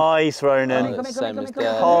 come in. Nice, Ronan. Come in, Same as come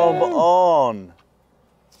in. Dad. Come on.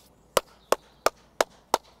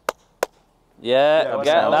 Yeah, Yeah,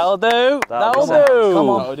 yeah, that'll that'll do. That'll That'll do. do. Come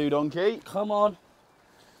on. That'll do, donkey. Come on.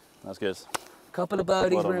 That's good. Couple of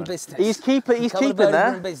birdies, Well done, we're in mate. business. He's keeping Couple of birdies, there.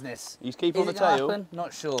 We're in business. He's keeping Is on the it gonna tail. happen?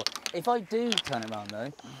 Not sure. If I do turn it around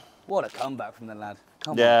though, what a comeback from the lad.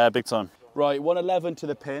 Come on. Yeah, big time. Right, 111 to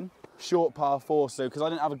the pin. Short par 4, so because I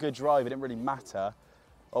didn't have a good drive, it didn't really matter.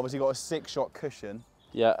 Obviously got a 6-shot cushion.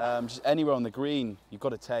 Yeah. Just anywhere on the green, you've got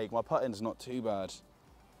to take. My putting's not too bad.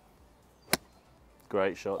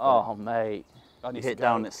 Great shot. Oh, mate. You hit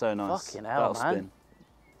down, it's so nice. Fucking hell, That'll man. spin.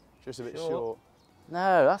 Just a bit short.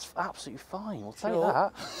 No, that's absolutely fine. We'll take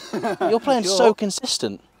that. You're playing so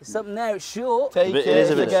consistent. There's something there, it's short. Take It is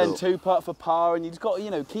a bit again, short. 2 putt for par, and you just got to, you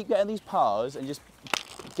know, keep getting these pars and just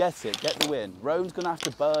get the win. Rowan's going to have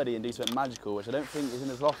to birdie and do something magical, which I don't think is in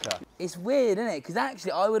his locker. It's weird, isn't it? Because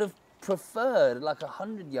actually I would have preferred like a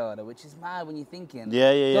 100-yarder, which is mad when you're thinking.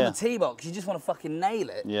 Yeah, yeah, You're on yeah. the tee box, you just want to fucking nail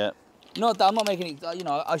it. Yeah. Not that I'm not making it, you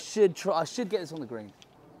know, I should get this on the green.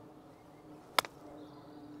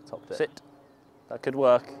 Topped it. Sit. That could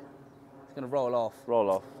work. It's going to roll off. Roll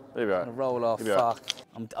off. It'll be all Gonna right. roll off. You'll be all Fuck.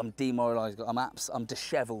 I'm demoralised. I'm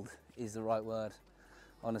dishevelled. Is the right word.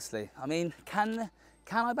 Honestly. I mean, can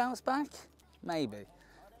I bounce back? Maybe.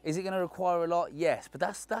 Is it going to require a lot? Yes. But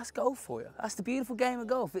that's golf for you. That's the beautiful game of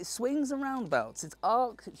golf. It swings and roundabouts. It's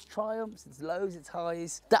arcs. It's triumphs. It's lows. It's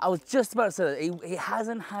highs. I was just about to say that he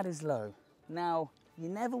hasn't had his low. Now you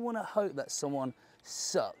never want to hope that someone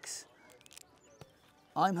sucks.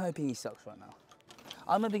 I'm hoping he sucks right now.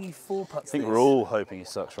 I'm hoping he 4-putts. I think we're all hoping he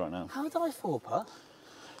sucks right now. How did I 4-putt?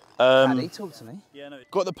 Paddy, talk to me. Yeah, no.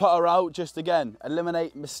 Got the putter out, just again,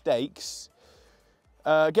 eliminate mistakes.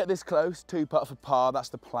 Get this close, 2 putt for par, that's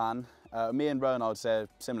the plan. Me and Rowan, I would say, are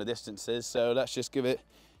similar distances, so let's just give it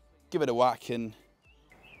a whack and...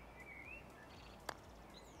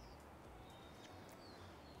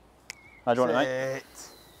 How do you want it, mate?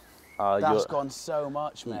 That's gone so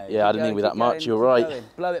much, mate. Yeah, I didn't think it was that much. You're right.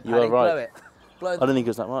 Blow it, You Paddy, are right. blow it. Blow I don't think it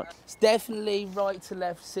was that much. It's definitely right to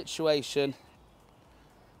left situation.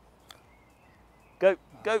 Go,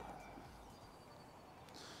 go.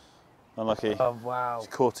 Unlucky. Oh, wow.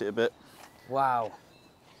 Caught it a bit. Wow.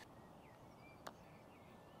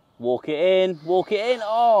 Walk it in, walk it in.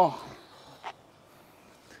 Oh.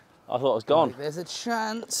 I thought it was gone. There's a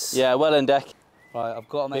chance. Yeah, well in, Deck. Right, I've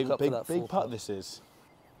got to make up for that big 4 putt this is.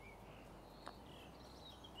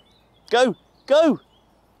 Go, go.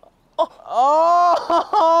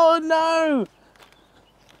 Oh, no.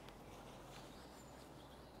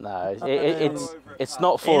 No, it's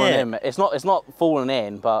not falling in. It's not falling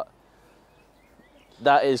in, but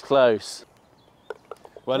that is close.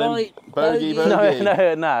 Well Right, then, bogey, bogey.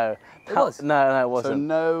 bogey. No. It was. No, it So wasn't.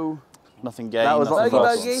 no... Nothing gained. That was nothing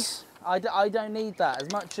not Bogey, lost. bogey. I don't need that.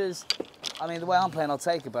 As much as, I mean, the way I'm playing, I'll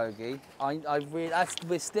take a bogey.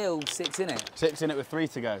 We're still 6 in it. 6 in it with 3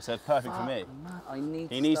 to go, so it's perfect for me. Man, I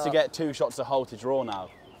need He needs to get 2 shots a hole to draw now.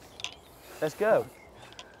 Let's go.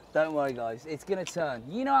 Don't worry, guys. It's gonna turn.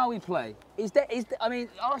 You know how we play. I mean,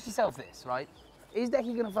 ask yourself this, right? Is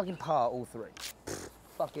Decky gonna fucking par all 3?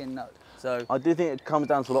 Fucking no. So I do think it comes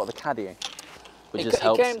down to a lot of the caddying, which just it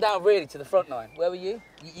helps. came down really to the front 9. Where were you?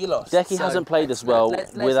 You lost. Decky So hasn't played let's- as well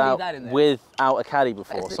let's leave that in there. without a caddy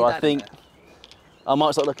before, Let's so leave I that in think there. I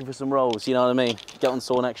might start looking for some rolls. You know what I mean? Get on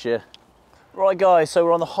tour next year. Right, guys, so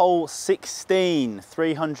we're on the hole 16,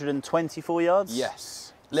 324 yards? Yes.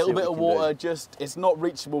 See Little what bit we of can do. water, just, it's not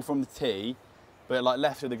reachable from the tee, but like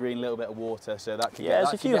left of the green, little bit of water, so that can Yeah, get, there's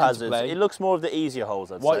that a can few get into hazards. play. It looks more of the easier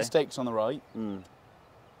holes, I'd White say. stakes on the right.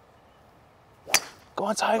 Go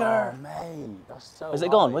on, Tiger. Oh, mate, that's so Where's it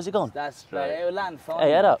gone? high. Where's it gone? That's right. It'll land fine.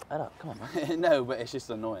 Hey, head up, come on, man. No, but it's just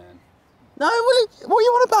annoying. No, what are you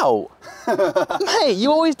on about? Mate, you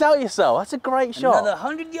always doubt yourself. That's a great shot. Another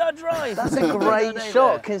 100-yard drive. That's a great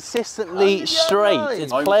shot. Consistently 100-yard straight. drive.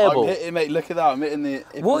 It's I'm playable. hitting, mate, look at that, I'm hitting the...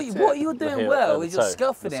 What you're doing heel, well the is you're toe,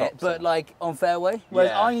 scuffing the it, top but toe. like on fairway. Whereas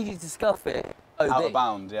Yeah. I need you to scuff it. Out of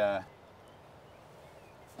bounds, yeah.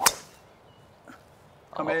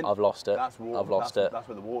 Come in. I've lost it. That's water. I've lost it. That's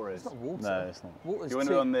where the water is. It's not water. No, it's not. Water's You want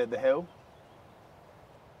too- it on the hill?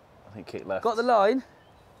 I think kick left. Got the line.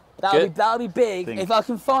 That'll be big. Think. If I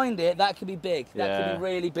can find it, that could be big. That could Yeah. be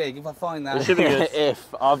really big if I find that. It should be good.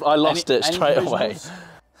 If I lost it Any straight away. provisionals?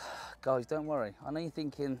 Guys, don't worry. I know you're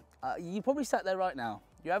thinking, you probably sat there right now.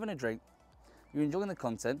 You're having a drink. You're enjoying the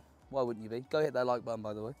content. Why wouldn't you be? Go hit that like button,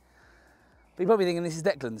 by the way. But you're probably thinking this is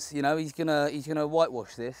Declan's. You know, he's gonna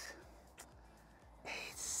whitewash this.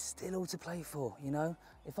 It's still all to play for. You know,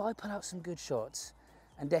 if I put out some good shots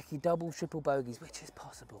and Decky double, triple bogeys, which is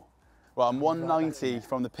possible. Well, I'm 190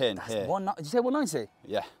 from the pin That's here. Did you say 190?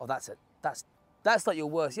 Yeah. Oh, that's it. That's like your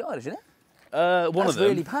worst yardage, isn't it? One That's of them.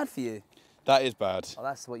 really bad for you. That is bad. Oh,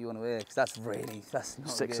 that's what you want to hear, because that's not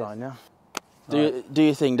Six good. iron, yeah. Do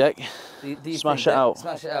your thing, Deck. Do you Smash think, it out.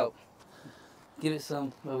 Smash it out. Give it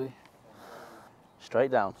some, Bobby.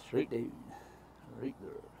 Straight down. Straight down. Right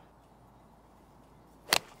there.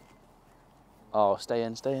 Oh, stay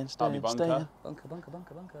in. That'll be bunker.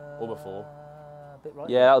 Bunker. Or before. Bit right.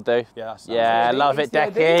 Yeah, that'll do. Yeah, that's Yeah, Into love the it,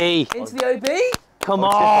 OB. Decky. Into the OB. Come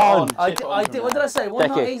on! I did, what did I say?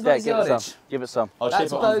 198 Decky, is give it yardage. some. Give it some. I'll That's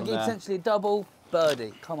chip it on from bogey, there. potentially double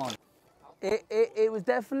birdie. Come on. It was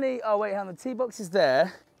definitely, oh wait, hang on, the tee box is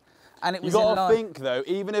there. And it was You got in to line. think though,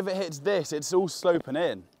 even if it hits this, it's all sloping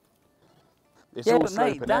in. It's Yeah, all but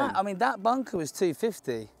mate, sloping in. I mean, that bunker was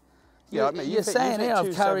 250. Yeah, mate, You're saying here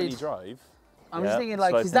I've carried. drive. I'm Yeah, just thinking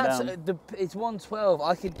like, because that's sloping it's 112.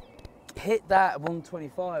 I could hit that at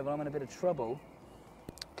 125, and I'm in a bit of trouble.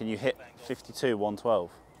 Can you hit 52, 112?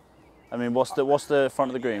 I mean, what's the front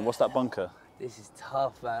of the green? What's that bunker? This is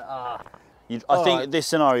tough, man. Ah, I think this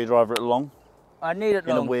scenario, you drive it along I need it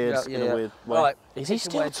in long. a weird way. All right, Is he pitch a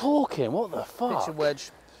still wedge. talking? What the Pitch a fuck? wedge.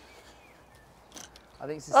 I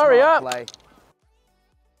think it's a Hurry smart up. play.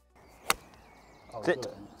 Oh, Sit,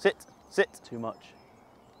 good. sit. Too much.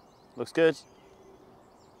 Looks good.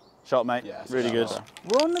 Shot, mate. Yeah, it's really a good. shot.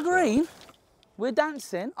 We're on the green. We're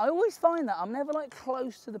dancing. I always find that I'm never like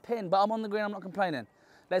close to the pin, but I'm on the green. I'm not complaining.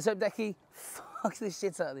 Let's hope Decky fucks the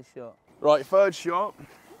shit out of this shot. Right, third shot.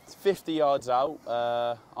 It's 50 yards out.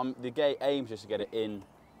 The gate aims just to get it in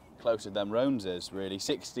closer than Roan's is, really.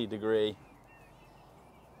 60 degree.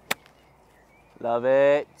 Love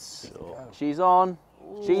it. She's on.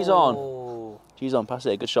 She's on. Ooh. She's on. Pass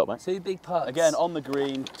it. Good shot, mate. 2 big putts. Again, on the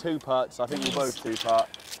green, 2 putts. I think we're both 2 putt.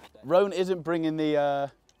 Roan isn't bringing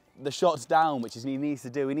the shots down, which he needs to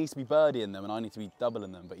do. He needs to be birdieing them, and I need to be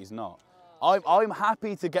doubling them, but he's not. I'm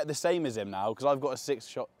happy to get the same as him now because I've got a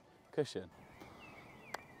 6-shot cushion.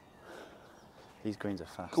 These greens are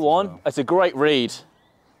fast. Go on. It's a great read.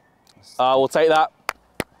 We'll take that.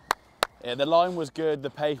 Yeah, the line was good. The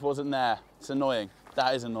pace wasn't there. It's annoying.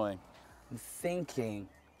 That is annoying. I'm thinking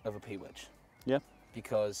of a P-wedge. Yeah.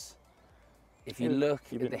 Because if you Yeah, look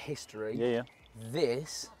you've at been- the history, Yeah.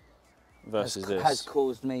 this Versus this. has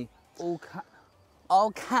caused me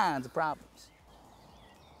all kinds of problems.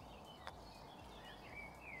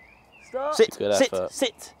 Stop. Sit, Good sit, effort.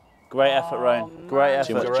 sit. Great effort, Roan. Great man. effort.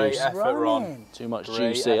 Too much Great juice. effort, Ron. Running. Too much Great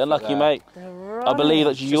juicy. effort Unlucky, there. mate. They're I believe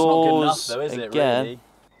that's It's just not good enough, yours though, is it, again. really?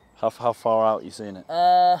 How far out you seeing it?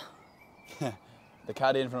 The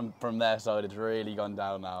caddying from their side has really gone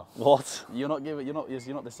down now. What? You're not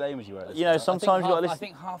the same as you were. At the You know, start. sometimes you got to I listen.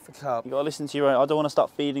 think half a cup. You got to listen to your own. I don't want to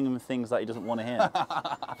start feeding him things that he doesn't want to hear.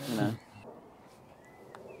 You know.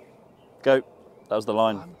 Go. That was the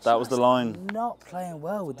line. That was the line. Not playing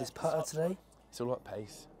well with this putter today. It's all about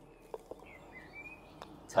pace.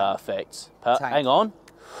 Perfect. Tank. Hang on.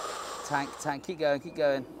 Tank, keep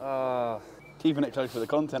going. Oh, Keeping it close for the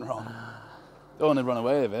content, Ron. Don't want to run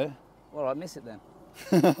away with it. well, I miss it then.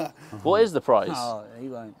 What is the prize Oh, he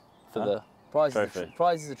won't. for the Prize Trophy.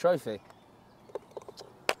 Prize is a trophy.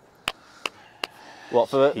 what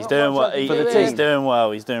for? He's Not doing much well. I can for the do. team. He's doing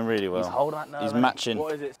well. He's doing really well. He's holding that nerve. He's isn't he? matching.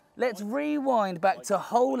 What is it? Let's rewind back to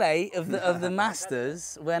hole 8 of the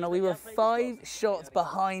Masters when we were 5 shots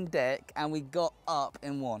behind deck and we got up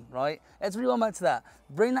in 1, right? Let's rewind back to that.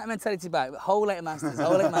 Bring that mentality back. Hole 8 Masters,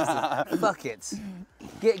 hole 8 Masters. Fuck it.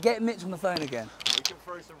 Get Mitch on the phone again. We can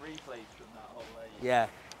throw some replays from that whole way. Yeah.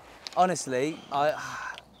 Honestly,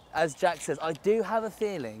 as Jack says, I do have a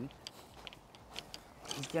feeling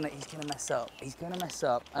he's gonna mess up. He's gonna mess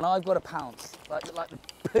up, and I've got to pounce like the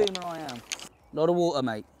puma I am. Lot of water,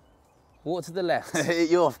 mate. Water to the left.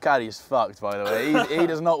 Your caddy is fucked, by the way. He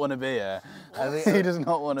does not want to be here. He does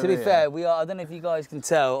not want to be To here. be fair, we are. I don't know if you guys can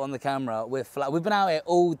tell on the camera. We're flat. We've been out here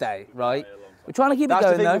all day, right? We're trying to keep That's it the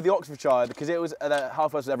going thing though. with the Oxfordshire, because it was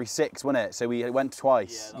half us every 6, wasn't it? So we went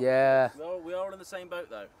twice. Yeah. We are all in the same boat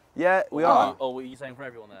though. Yeah, we are. Or were you saying for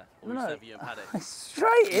everyone there? Or No. you said for you and Paddy?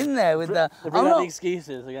 Straight in there with the. Bring out the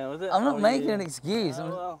excuses again, was it? I'm not Or making you- an excuse. Oh,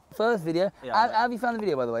 well. First video. Yeah, how, I know. how have you found the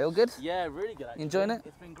video, by the way? All good? Yeah, really good actually. Enjoying it?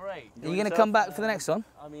 It's been great. Are you going to come back for the next one?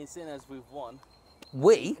 I mean, seeing as we've won,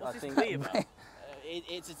 We? I think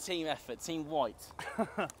it's a team effort, team white.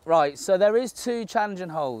 Right. So there is 2 challenging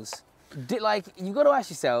holes. Like you got to ask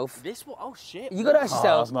yourself. This one, oh shit. You got to ask Oh,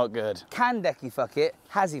 yourself. that's not good. Can Decky fuck it?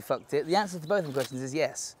 Has he fucked it? The answer to both of the questions is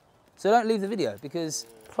yes. So don't leave the video because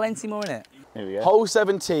plenty more in it. Here we go. Hole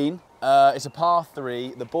 17, it's a par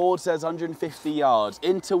 3. The board says 150 yards.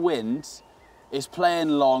 Into wind, it's playing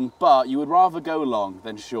long, but you would rather go long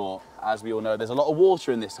than short. As we all know, there's a lot of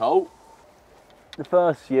water in this hole. The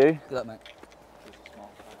first few. Good luck, mate.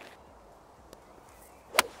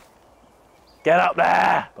 Get up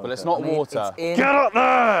there! But it's not I mean, water. it's in. Get up there!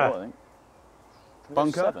 I think.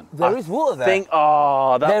 Bunker? 7. There is water there.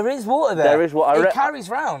 There is water there. There is water. It carries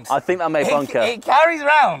round. I think that made bunker. It carries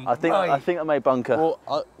round. I think that made bunker.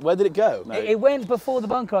 Well, where did it go? It went before the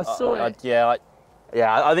bunker. I saw it. Yeah,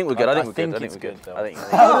 I think we're good. I think we're good. I it's think we're good, good. though. I think.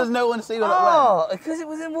 How does no one see where it went? Oh, because it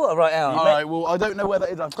was in water right now. All right, well, I don't know whether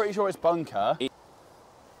it is. I'm pretty sure it's bunker.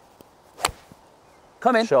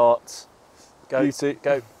 Come in. Shot. Go. Beauty.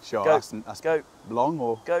 Go. Sure, Go. that's Go. long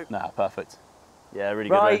or? Go. Nah, perfect. Yeah, really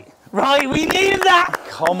good. Right, right, we needed that!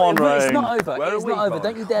 Come on, It's Rowan. not over, Where it's are we, not over. Bob?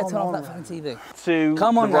 Don't you dare turn off that fucking TV. To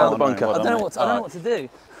Come on the right now. of the bunker. I don't know mate. what to do.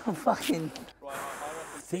 I'm fucking...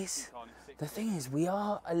 The thing is, we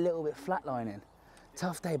are a little bit flatlining.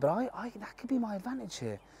 Tough day, but that could be my advantage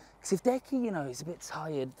here. Because if Decky, you know, is a bit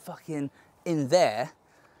tired fucking in there,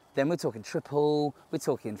 then we're talking triple, we're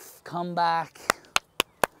talking comeback.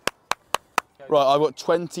 Right, I've got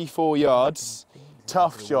 24 yards.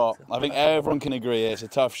 Tough shot. I think everyone can agree it's a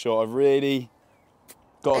tough shot. I've really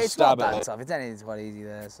got to It's not stab at that it. tough, it's anything quite easy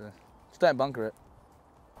there, so just don't bunker it.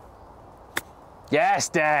 Yes,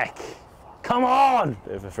 Deck. Come on.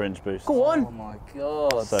 Bit of a fringe boost. Go on. Oh my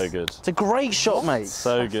God. So good. It's a great shot, mate.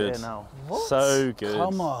 So That's good. it now. What? So good.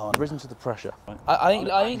 Come on. Risen to the pressure. I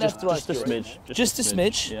think left to right. Just a smidge. Just a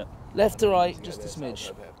smidge. Yeah. Left to right, just a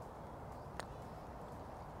smidge.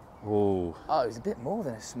 Ooh. Oh, it was a bit more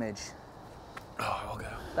than a smidge. Oh, I'll go.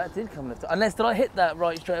 That did come left. Unless, did I hit that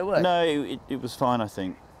right straight away? No, it was fine, I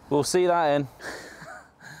think. We'll see that in.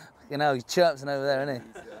 You know, he's chirping over there, isn't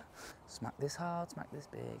he? Smack this hard, smack this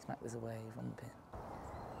big, smack this away from the pin.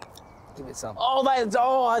 Give it some. Oh,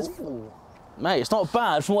 that's... Mate, it's not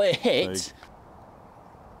bad from what it hit. Big.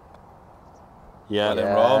 Yeah,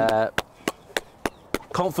 then wrong.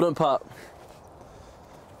 Confident putt.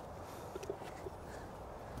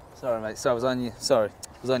 Sorry, mate. Sorry, I was on you. Sorry,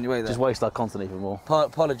 I was on your way there. Just waste our content even more.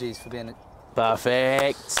 Apologies for being.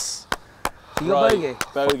 Perfect. You got bogey.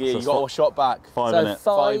 Bogey, you got a shot back. Five So in it.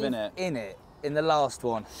 five in it. in it in the last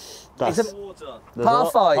one. That's It's a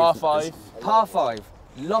par five. Par five. Par five.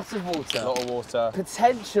 Lots of water. A lot of water.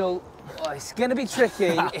 Potential. Oh, it's going to be tricky.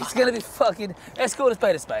 It's going to be fucking. Let's call a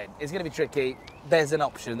spade a spade. It's going to be tricky. There's an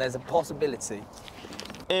option. There's a possibility.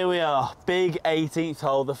 Here we are, big 18th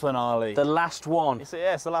hole, the finale. The last one. It's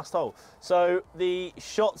the last hole. So the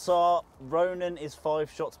shots are, Ronan is 5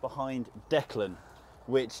 shots behind Declan,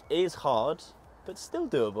 which is hard, but still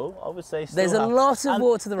doable, I would say. There's a lot of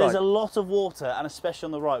water to the right. There's a lot of water, and especially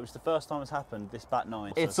on the right, which is the first time it's happened this back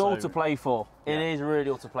 9. It's all to play for. It is really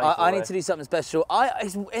all to play for. I need to do something special.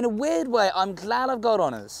 In a weird way, I'm glad I've got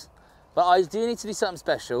honours, but I do need to do something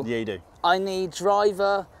special. Yeah, you do. I need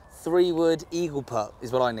driver, 3-wood, eagle putt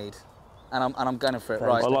is what I need. And I'm going for it.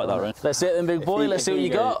 Right. I like that, Ren. Let's see it then, big boy. Let's see what you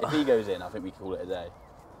got. If he goes in, I think we call it a day.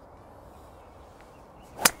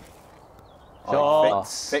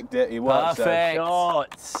 Shot. Picked it, he was. Perfect.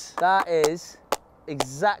 Shot. That is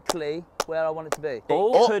exactly where I want it to be.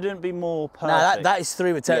 It couldn't be more perfect. Now that is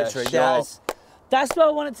 3-wood territory. Yeah, That's where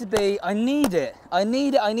I want it to be. I need it. I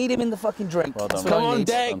need it. I need him in the fucking drink. Well done, That's what Come I on, need.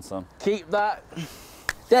 Deck. Done, son. Keep that.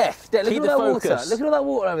 Deck, look Keep at the all that water. focus. Look at all that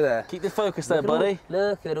water over there. Keep the focus there, Look at all- buddy.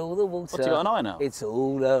 Look at all the water. What's he got an eye now? It's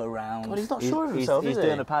all around. Well, he's not sure of himself, He's is he?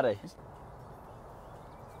 doing a paddy.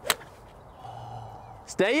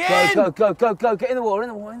 Stay in. Go, go, go, go, get in the water, in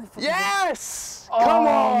the water. In the fucking Yes. water. Come on.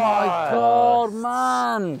 Oh my God,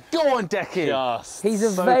 man. Go on, Decky. Just He's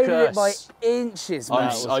evaded it by Focus. inches,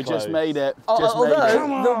 man. I just made it. Although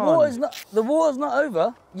Come the on. water's not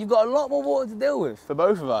over. You've got a lot more water to deal with. For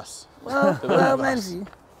both of us. Well, Menzie.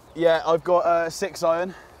 Yeah, I've got a 6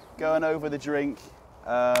 iron going over the drink.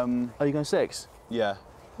 Are you going 6? Yeah.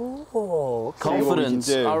 Oh, what we Confidence.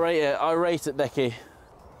 can do. I rate it, Decky.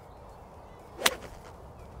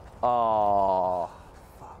 Oh.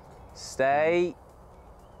 Stay.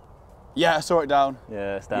 Yeah, I saw it down.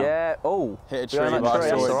 Yeah, it's down. Yeah. Oh. Hit a tree, Behind but that I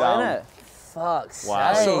tree, saw that's it all right, down. innit? fuck's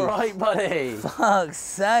Wow. sake. That's all right, buddy. Fuck's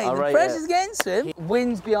sake. I'll The rate pressure's it. against him.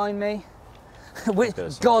 Wind's behind me.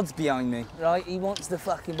 God's behind me, right? He wants the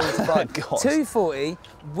fucking ball to fight. God. 240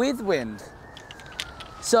 with wind.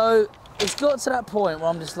 So it's got to that point where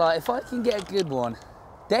I'm just like, if I can get a good one,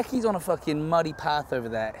 Decky's on a fucking muddy path over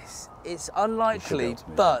there. It's unlikely,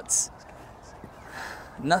 but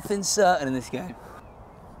nothing's certain in this game.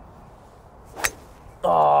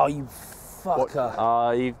 Oh, you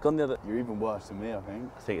fucker. You've gone the other. You're even worse than me, I think.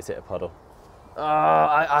 I think it's hit a puddle.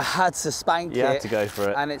 I had to spank You it. had to go for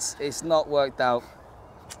it. And it's not worked out.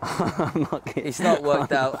 Unlucky. It's not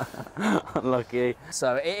worked out. Unlucky.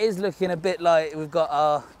 So it is looking a bit like we've got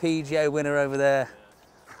our PGA winner over there.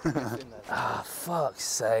 Fuck's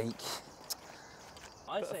sake.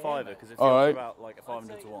 I'd say a fiver, because if All you're right. about like a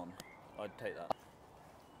 500 to 1, I'd take that.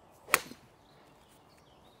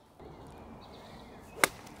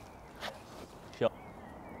 Shot.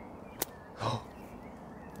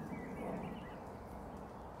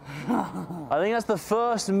 I think that's the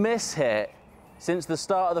first miss hit since the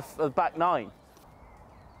start of the back nine.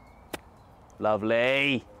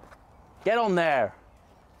 Lovely. Get on there.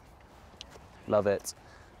 Love it.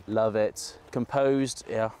 Love it. Composed,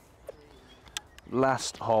 yeah.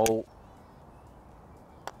 Last hole.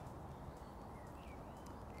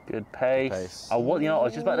 Good pace. I want, you know, I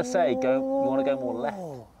was just about to say, you want to go more left.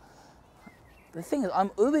 The thing is, I'm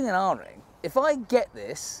oohing and ahhing. If I get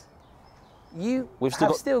this, you We've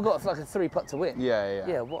still got like a 3-putt to win. Yeah.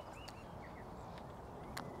 Yeah, what?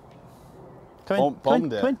 Come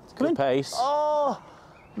in. Good pace. Oh,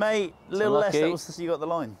 mate, little less. Unlucky. That was you got the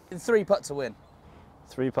line. 3-putt to win.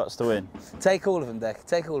 3 putts to win. Take all of them, Deck.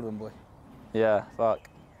 Take all of them, boy. Yeah, fuck.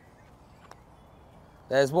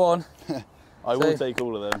 There's one. I will take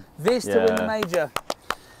all of them. This to win the major.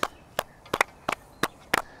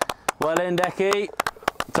 Well in, Decky.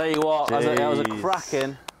 Tell you what, that was a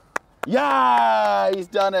cracking. Yeah, he's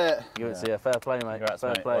done it. Give it to you. Fair play, mate. Congrats, Fair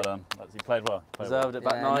mate. play. Well done. You played well. Deserved it.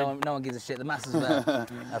 Back Yeah, nine. no one gives a shit. The Masters there.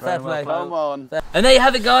 Fair play. Come on. And there you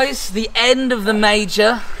have it, guys. The end of the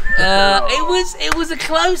major. It was a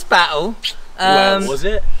close battle. Well, was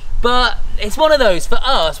it? But it's one of those, for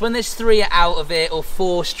us, when there's 3 out of it or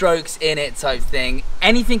 4 strokes in it type thing,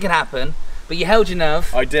 anything can happen. But you held your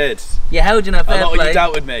nerve. I did. You held your nerve. Fair A lot play. of you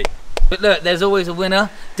doubted me. But look, there's always a winner.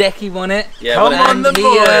 Decky won it. Yeah, come on, the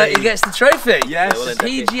boy. He gets the trophy. Yes. The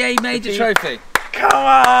PGA Major Trophy. Come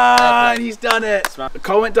on, he's done it.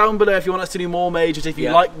 Comment down below if you want us to do more majors, if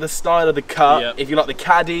you like the style of the cut, if you like the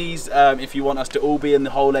caddies, if you want us to all be in the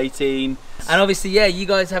whole 18. And obviously, yeah, you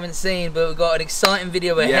guys haven't seen, but we've got an exciting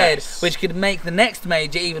video ahead, which could make the next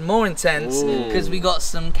major even more intense, because we got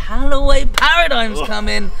some Callaway Paradigms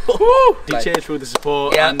coming. Cheers for all the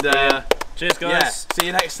support, and cheers, guys. See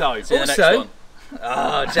you next time. See you Also, in the next one.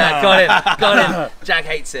 Oh, Jack, got him. Jack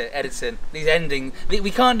hates it, editing. These endings,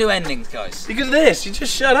 we can't do endings, guys. Because of this, you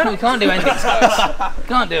just shut up. We can't do endings, guys.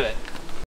 Can't do it.